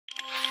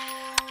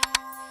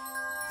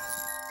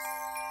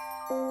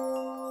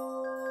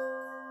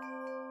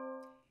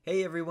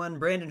Hey everyone,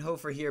 Brandon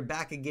Hofer here,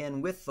 back again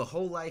with the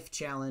Whole Life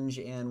Challenge,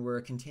 and we're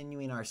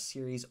continuing our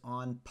series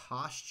on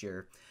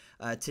posture.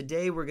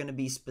 Today we're going to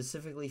be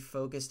specifically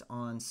focused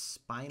on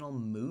spinal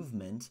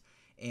movement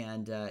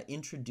and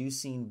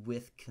introducing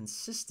with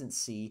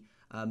consistency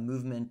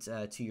movement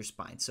to your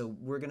spine. So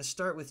we're going to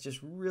start with just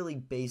really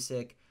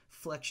basic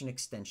flexion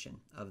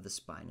extension of the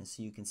spine. And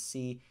so you can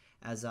see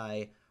as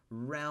I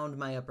round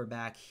my upper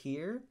back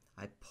here,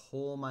 I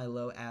pull my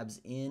low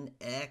abs in,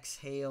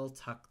 exhale,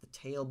 tuck the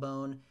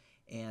tailbone,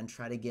 and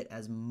try to get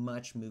as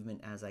much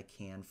movement as I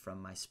can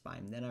from my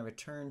spine. Then I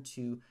return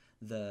to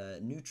the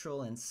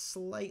neutral and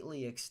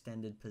slightly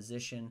extended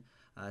position.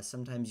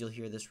 Sometimes you'll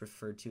hear this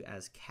referred to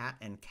as cat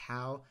and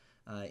cow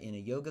in a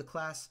yoga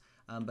class,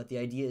 but the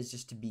idea is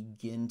just to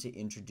begin to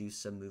introduce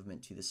some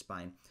movement to the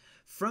spine.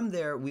 From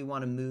there, we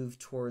want to move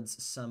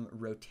towards some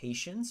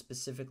rotation,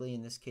 specifically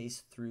in this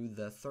case through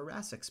the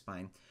thoracic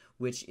spine,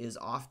 which is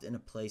often a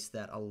place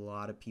that a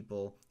lot of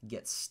people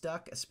get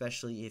stuck,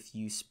 especially if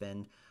you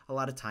spend a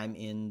lot of time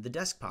in the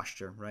desk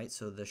posture, right?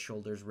 So the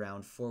shoulders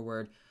round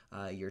forward,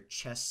 your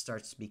chest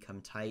starts to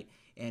become tight,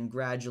 and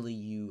gradually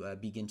you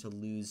begin to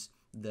lose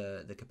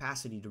the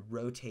capacity to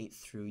rotate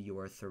through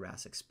your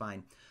thoracic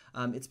spine.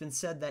 It's been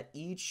said that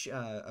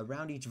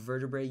around each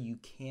vertebrae you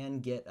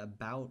can get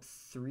about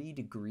 3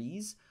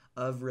 degrees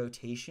of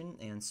rotation,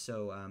 and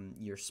so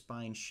your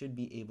spine should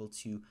be able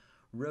to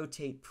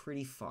rotate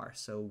pretty far.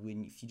 So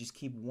if you just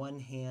keep one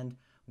hand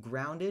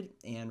grounded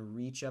and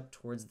reach up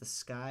towards the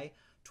sky,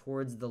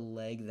 towards the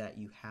leg that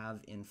you have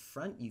in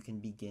front, you can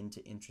begin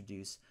to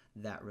introduce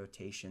that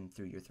rotation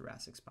through your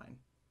thoracic spine.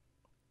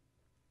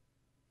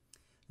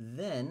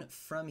 Then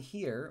from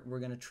here, we're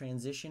going to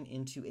transition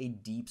into a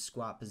deep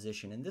squat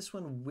position. And this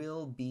one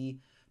will be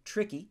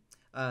tricky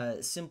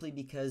simply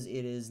because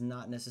it is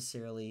not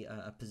necessarily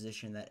a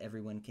position that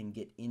everyone can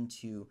get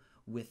into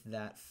with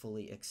that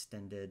fully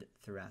extended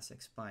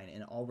thoracic spine.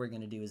 And all we're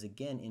going to do is,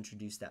 again,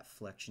 introduce that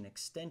flexion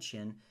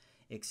extension,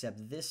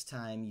 except this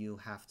time you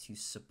have to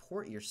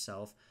support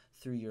yourself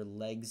through your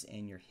legs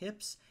and your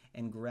hips.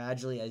 And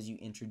gradually, as you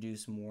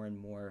introduce more and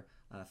more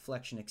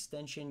flexion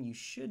extension, you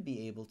should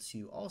be able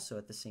to also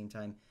at the same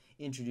time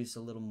introduce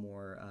a little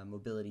more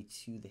mobility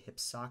to the hip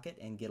socket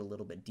and get a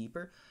little bit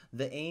deeper.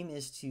 The aim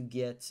is to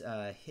get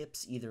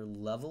hips either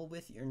level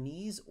with your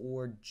knees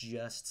or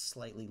just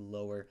slightly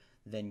lower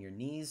than your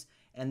knees.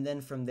 And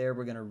then from there,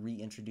 we're going to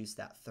reintroduce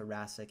that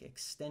thoracic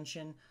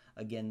extension,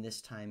 again,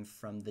 this time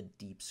from the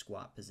deep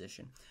squat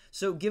position.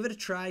 So give it a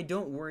try.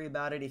 Don't worry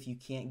about it if you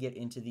can't get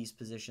into these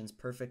positions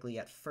perfectly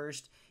at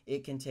first.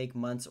 It can take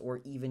months or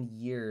even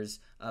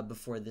years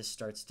before this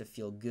starts to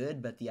feel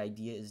good, but the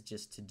idea is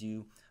just to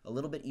do a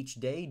little bit each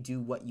day,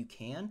 do what you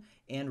can,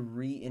 and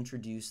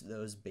reintroduce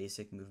those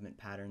basic movement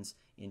patterns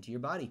into your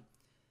body.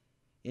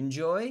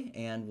 Enjoy,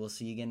 and we'll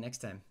see you again next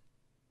time.